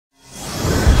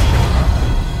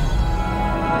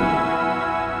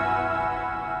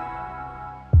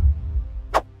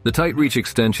The Tight Reach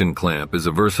Extension Clamp is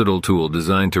a versatile tool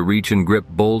designed to reach and grip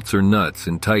bolts or nuts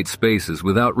in tight spaces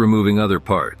without removing other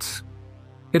parts.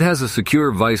 It has a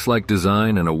secure vise-like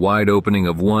design and a wide opening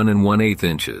of 1 1/8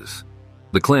 inches.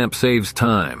 The clamp saves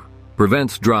time,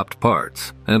 prevents dropped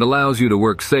parts, and allows you to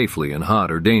work safely in hot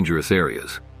or dangerous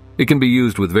areas. It can be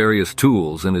used with various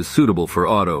tools and is suitable for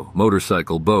auto,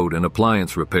 motorcycle, boat, and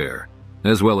appliance repair,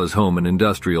 as well as home and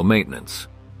industrial maintenance.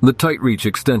 The Tight Reach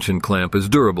Extension Clamp is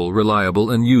durable,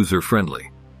 reliable, and user-friendly.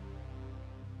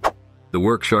 The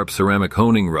Worksharp Ceramic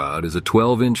Honing Rod is a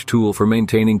 12-inch tool for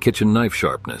maintaining kitchen knife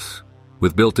sharpness.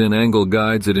 With built-in angle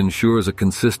guides, it ensures a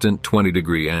consistent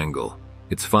 20-degree angle.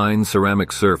 Its fine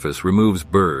ceramic surface removes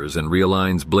burrs and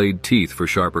realigns blade teeth for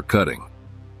sharper cutting.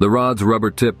 The rod's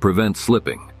rubber tip prevents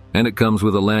slipping, and it comes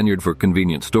with a lanyard for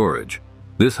convenient storage.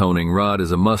 This honing rod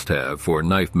is a must-have for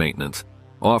knife maintenance,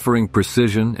 offering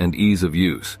precision and ease of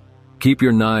use. Keep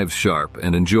your knives sharp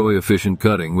and enjoy efficient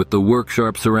cutting with the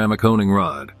Worksharp Ceramic Honing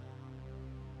Rod.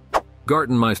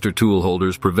 Gartenmeister tool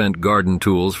holders prevent garden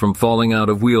tools from falling out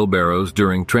of wheelbarrows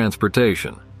during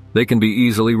transportation. They can be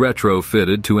easily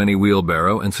retrofitted to any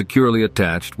wheelbarrow and securely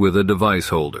attached with a device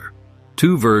holder.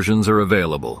 2 versions are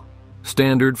available: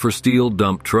 standard for steel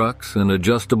dump trucks and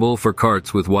adjustable for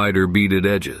carts with wider beaded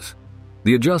edges.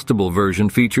 The adjustable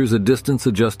version features a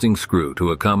distance-adjusting screw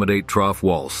to accommodate trough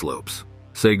wall slopes.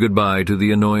 Say goodbye to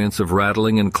the annoyance of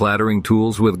rattling and clattering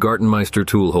tools with Gartenmeister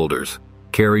tool holders.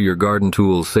 Carry your garden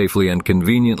tools safely and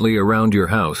conveniently around your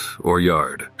house or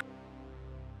yard.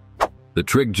 The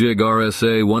TrigJig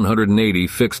RSA 180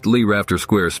 Fixed Lee Rafter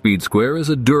Square Speed Square is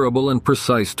a durable and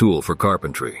precise tool for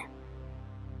carpentry.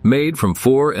 Made from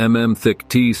 4 mm thick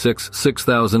T6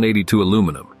 6082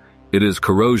 aluminum, it is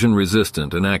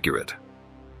corrosion-resistant and accurate.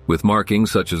 With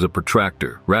markings such as a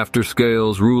protractor, rafter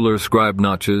scales, ruler, scribe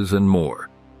notches, and more,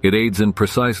 it aids in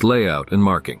precise layout and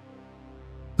marking.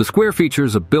 The square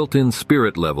features a built-in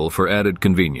spirit level for added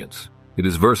convenience. It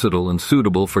is versatile and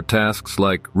suitable for tasks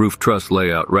like roof truss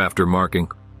layout, rafter marking,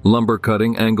 lumber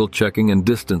cutting, angle checking, and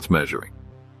distance measuring.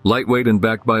 Lightweight and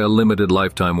backed by a limited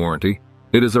lifetime warranty,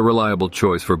 it is a reliable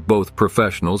choice for both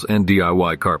professionals and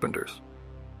DIY carpenters.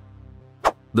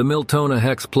 The Miltona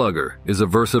Hex Plugger is a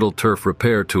versatile turf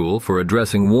repair tool for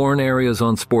addressing worn areas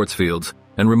on sports fields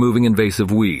and removing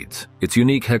invasive weeds. Its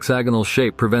unique hexagonal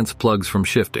shape prevents plugs from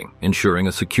shifting, ensuring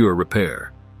a secure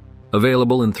repair.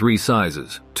 Available in 3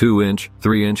 sizes, 2-inch,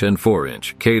 3-inch, and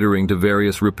 4-inch, catering to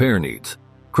various repair needs.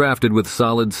 Crafted with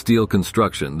solid steel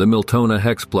construction, the Miltona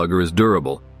Hex Plugger is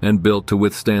durable and built to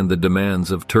withstand the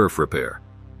demands of turf repair.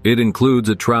 It includes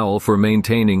a trowel for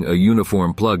maintaining a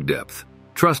uniform plug depth.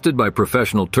 Trusted by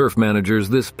professional turf managers,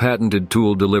 this patented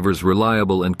tool delivers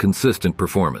reliable and consistent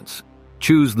performance.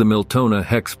 Choose the Miltona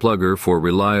Hex Plugger for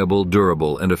reliable,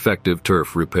 durable, and effective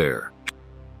turf repair.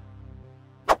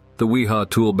 The Wiha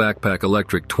Tool Backpack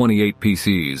Electric 28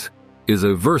 PCs is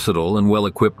a versatile and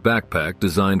well-equipped backpack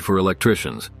designed for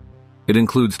electricians. It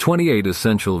includes 28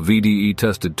 essential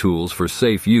VDE-tested tools for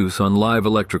safe use on live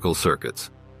electrical circuits.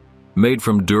 Made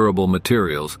from durable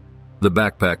materials, the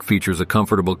backpack features a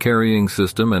comfortable carrying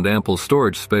system and ample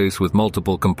storage space with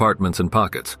multiple compartments and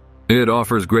pockets. It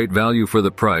offers great value for the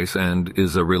price and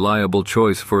is a reliable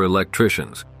choice for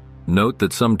electricians. Note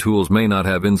that some tools may not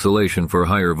have insulation for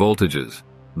higher voltages.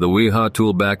 The Wiha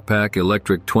Tool Backpack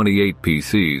Electric 28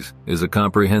 PCs is a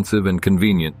comprehensive and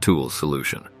convenient tool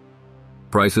solution.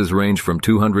 Prices range from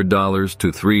 $200 to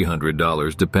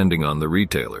 $300 depending on the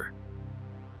retailer.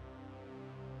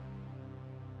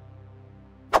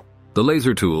 The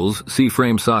Laser Tools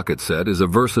C-Frame Socket Set is a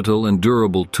versatile and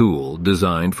durable tool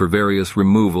designed for various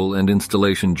removal and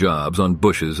installation jobs on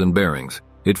bushes and bearings.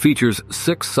 It features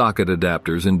 6 socket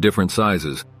adapters in different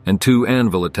sizes and 2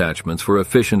 anvil attachments for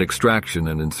efficient extraction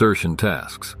and insertion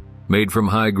tasks. Made from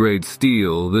high-grade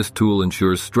steel, this tool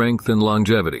ensures strength and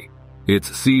longevity.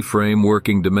 Its C-frame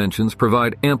working dimensions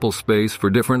provide ample space for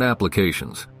different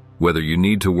applications. Whether you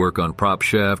need to work on prop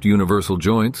shaft universal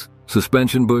joints,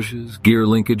 suspension bushes, gear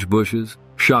linkage bushes,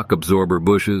 shock absorber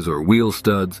bushes, or wheel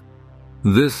studs,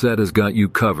 this set has got you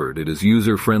covered. It is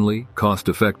user-friendly,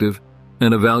 cost-effective,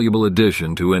 and a valuable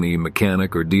addition to any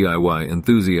mechanic or DIY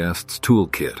enthusiast's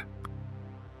toolkit.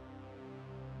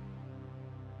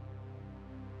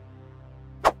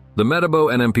 The Metabo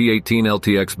NMP18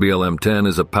 LTX BLM10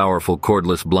 is a powerful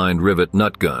cordless blind rivet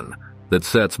nut gun that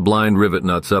sets blind rivet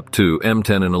nuts up to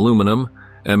M10 in aluminum,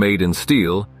 M8 in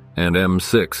steel, and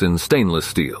M6 in stainless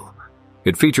steel.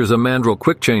 It features a mandrel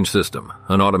quick-change system,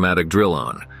 an automatic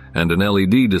drill-on, and an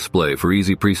LED display for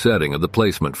easy presetting of the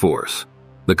placement force.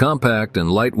 The compact and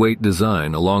lightweight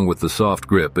design, along with the soft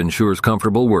grip, ensures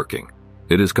comfortable working.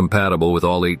 It is compatible with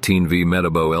all 18V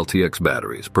Metabo LTX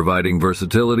batteries, providing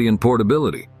versatility and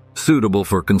portability, suitable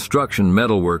for construction,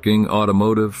 metalworking,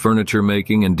 automotive, furniture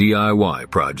making, and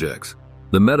DIY projects.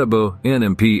 The Metabo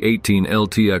NMP18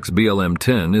 LTX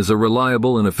BLM10 is a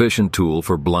reliable and efficient tool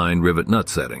for blind rivet nut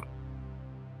setting.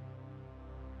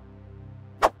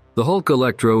 The Hulk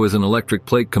Electro is an electric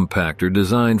plate compactor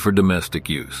designed for domestic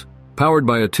use. Powered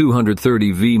by a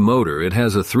 230V motor, it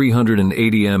has a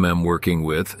 380 mm working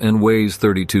width and weighs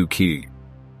 32 kg.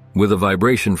 With a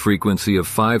vibration frequency of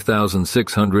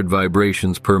 5,600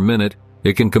 vibrations per minute,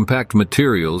 it can compact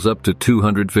materials up to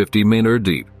 250 mm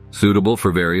deep, suitable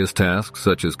for various tasks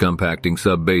such as compacting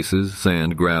sub-bases,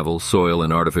 sand, gravel, soil,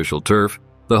 and artificial turf.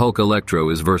 The Hulk Electro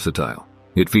is versatile.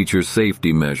 It features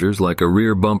safety measures like a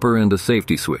rear bumper and a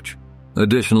safety switch.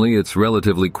 Additionally, its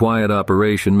relatively quiet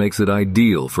operation makes it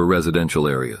ideal for residential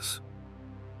areas.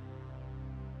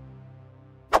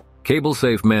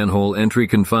 Cable-safe manhole entry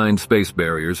confined space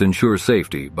barriers ensure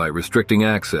safety by restricting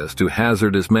access to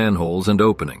hazardous manholes and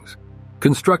openings.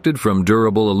 Constructed from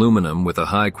durable aluminum with a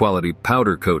high-quality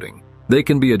powder coating, they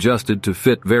can be adjusted to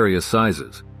fit various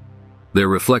sizes. Their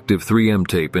reflective 3M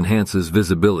tape enhances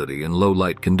visibility in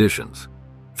low-light conditions.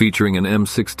 Featuring an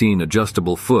M16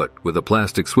 adjustable foot with a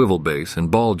plastic swivel base and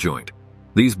ball joint,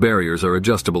 these barriers are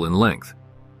adjustable in length.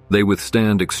 They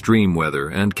withstand extreme weather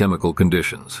and chemical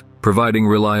conditions, providing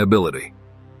reliability.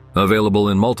 Available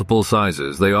in multiple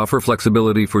sizes, they offer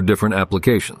flexibility for different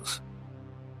applications.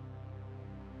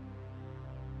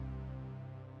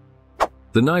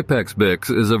 The Knipex BIX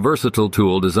is a versatile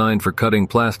tool designed for cutting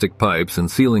plastic pipes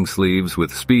and sealing sleeves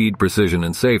with speed, precision,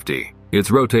 and safety. Its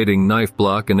rotating knife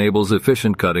block enables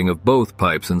efficient cutting of both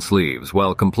pipes and sleeves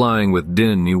while complying with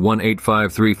DIN EU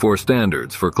 18534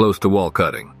 standards for close-to-wall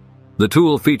cutting. The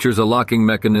tool features a locking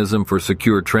mechanism for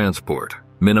secure transport,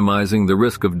 minimizing the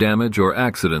risk of damage or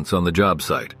accidents on the job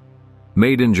site.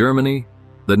 Made in Germany,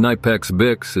 the Knipex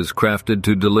BIX is crafted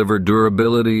to deliver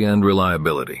durability and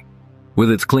reliability.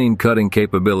 With its clean cutting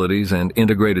capabilities and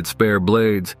integrated spare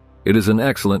blades, it is an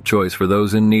excellent choice for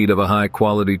those in need of a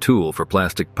high-quality tool for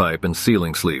plastic pipe and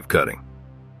sealing sleeve cutting.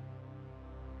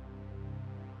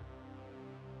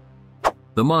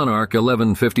 The Monarch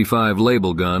 1155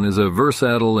 label gun is a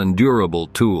versatile and durable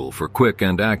tool for quick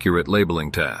and accurate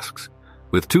labeling tasks.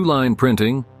 With two-line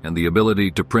printing and the ability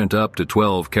to print up to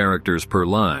 12 characters per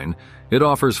line, it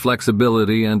offers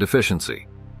flexibility and efficiency.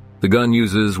 The gun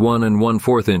uses 1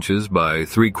 1/4 inches by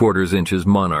 3/4 inches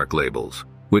Monarch labels,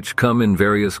 which come in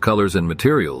various colors and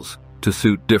materials to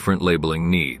suit different labeling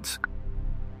needs.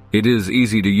 It is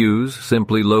easy to use.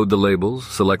 Simply load the labels,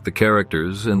 select the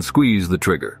characters, and squeeze the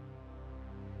trigger.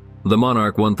 The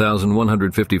Monarch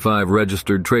 1155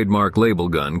 registered trademark label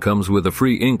gun comes with a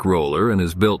free ink roller and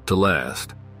is built to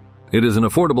last. It is an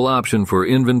affordable option for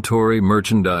inventory,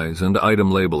 merchandise, and item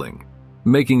labeling,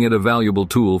 making it a valuable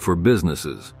tool for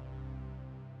businesses.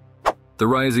 The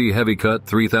Risey Heavy Cut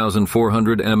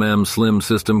 3400 mm Slim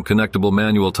System Connectable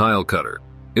Manual Tile Cutter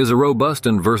is a robust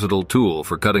and versatile tool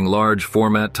for cutting large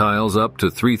format tiles up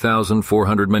to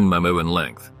 3400 mm in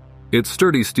length. Its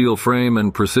sturdy steel frame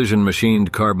and precision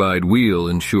machined carbide wheel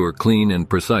ensure clean and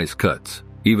precise cuts,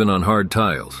 even on hard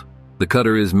tiles. The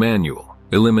cutter is manual,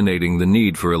 eliminating the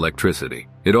need for electricity.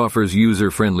 It offers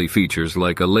user-friendly features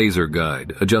like a laser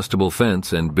guide, adjustable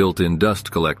fence, and built-in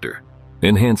dust collector,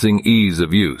 enhancing ease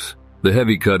of use. The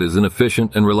Heavy Cut is an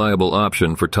efficient and reliable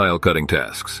option for tile cutting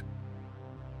tasks.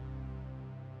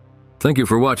 Thank you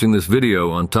for watching this video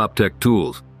on Top Tech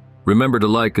Tools. Remember to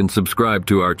like and subscribe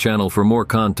to our channel for more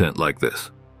content like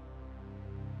this.